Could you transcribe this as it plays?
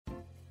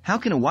How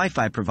can a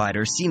Wi-Fi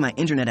provider see my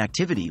internet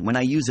activity when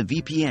I use a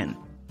VPN?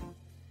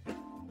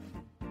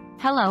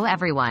 Hello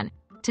everyone.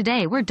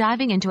 Today we're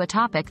diving into a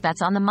topic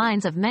that's on the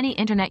minds of many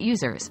internet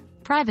users: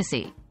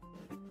 privacy.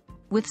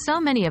 With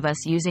so many of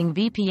us using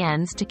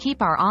VPNs to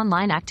keep our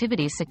online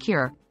activities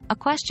secure, a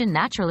question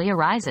naturally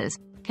arises: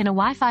 can a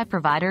Wi-Fi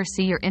provider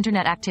see your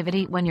internet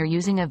activity when you're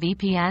using a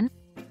VPN?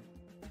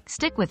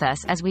 Stick with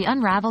us as we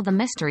unravel the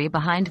mystery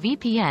behind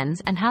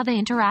VPNs and how they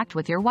interact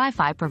with your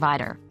Wi-Fi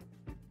provider.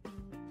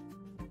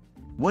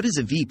 What is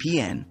a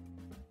VPN?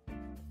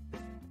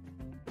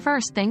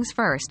 First things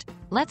first,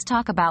 let's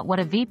talk about what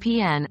a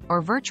VPN,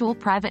 or virtual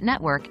private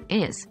network,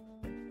 is.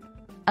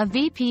 A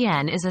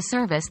VPN is a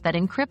service that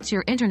encrypts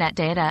your internet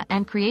data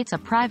and creates a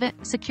private,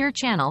 secure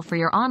channel for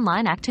your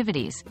online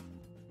activities.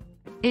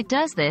 It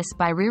does this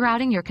by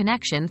rerouting your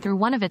connection through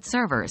one of its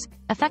servers,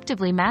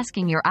 effectively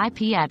masking your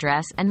IP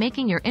address and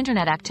making your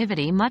internet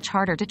activity much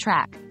harder to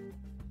track.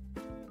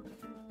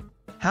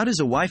 How does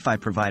a Wi-Fi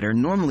provider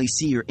normally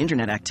see your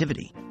internet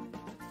activity?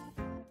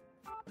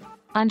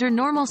 Under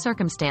normal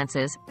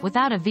circumstances,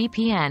 without a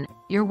VPN,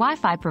 your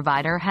Wi-Fi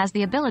provider has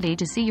the ability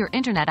to see your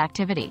internet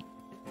activity.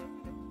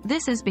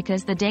 This is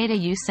because the data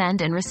you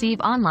send and receive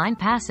online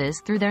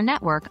passes through their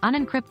network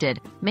unencrypted,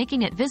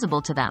 making it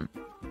visible to them.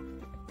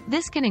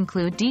 This can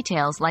include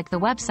details like the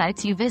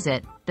websites you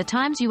visit, the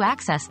times you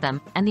access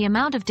them, and the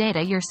amount of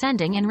data you're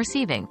sending and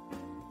receiving.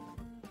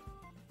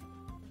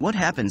 What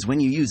happens when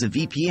you use a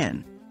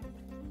VPN?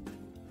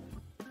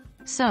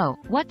 So,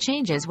 what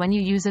changes when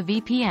you use a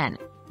VPN?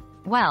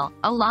 Well,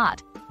 a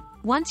lot.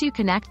 Once you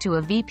connect to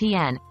a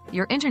VPN,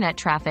 your internet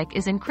traffic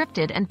is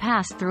encrypted and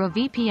passed through a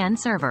VPN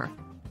server.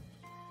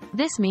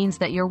 This means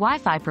that your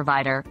Wi-Fi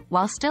provider,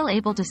 while still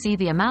able to see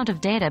the amount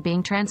of data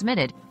being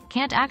transmitted,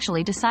 can't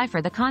actually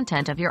decipher the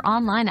content of your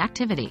online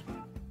activity.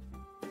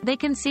 They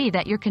can see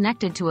that you're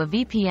connected to a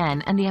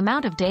VPN and the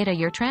amount of data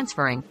you're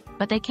transferring,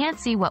 but they can't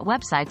see what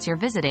websites you're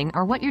visiting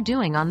or what you're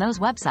doing on those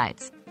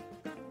websites.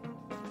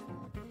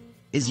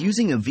 Is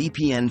using a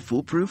VPN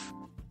foolproof?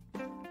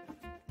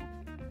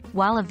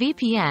 While a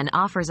VPN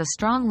offers a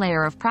strong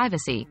layer of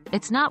privacy,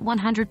 it's not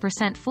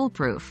 100%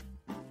 foolproof.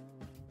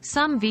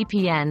 Some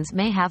VPNs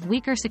may have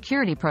weaker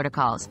security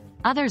protocols,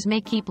 others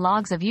may keep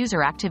logs of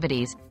user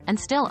activities, and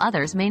still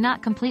others may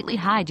not completely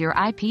hide your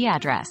IP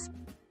address.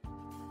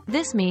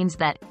 This means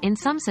that, in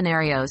some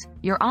scenarios,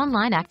 your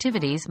online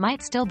activities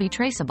might still be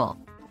traceable.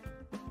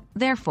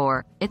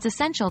 Therefore, it's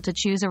essential to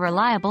choose a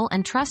reliable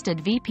and trusted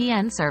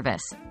VPN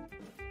service.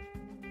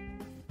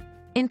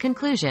 In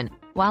conclusion,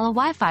 while a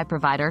Wi-Fi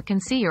provider can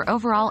see your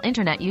overall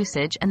internet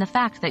usage and the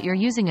fact that you're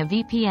using a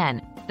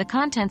VPN, the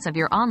contents of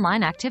your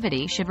online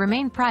activity should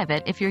remain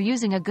private if you're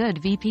using a good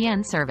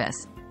VPN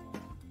service.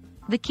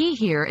 The key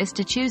here is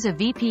to choose a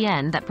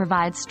VPN that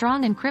provides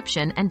strong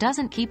encryption and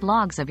doesn't keep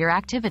logs of your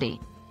activity.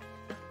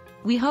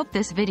 We hope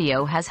this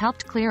video has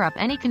helped clear up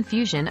any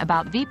confusion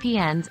about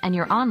VPNs and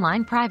your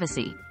online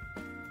privacy.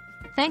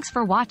 Thanks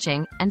for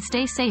watching, and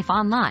stay safe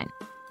online.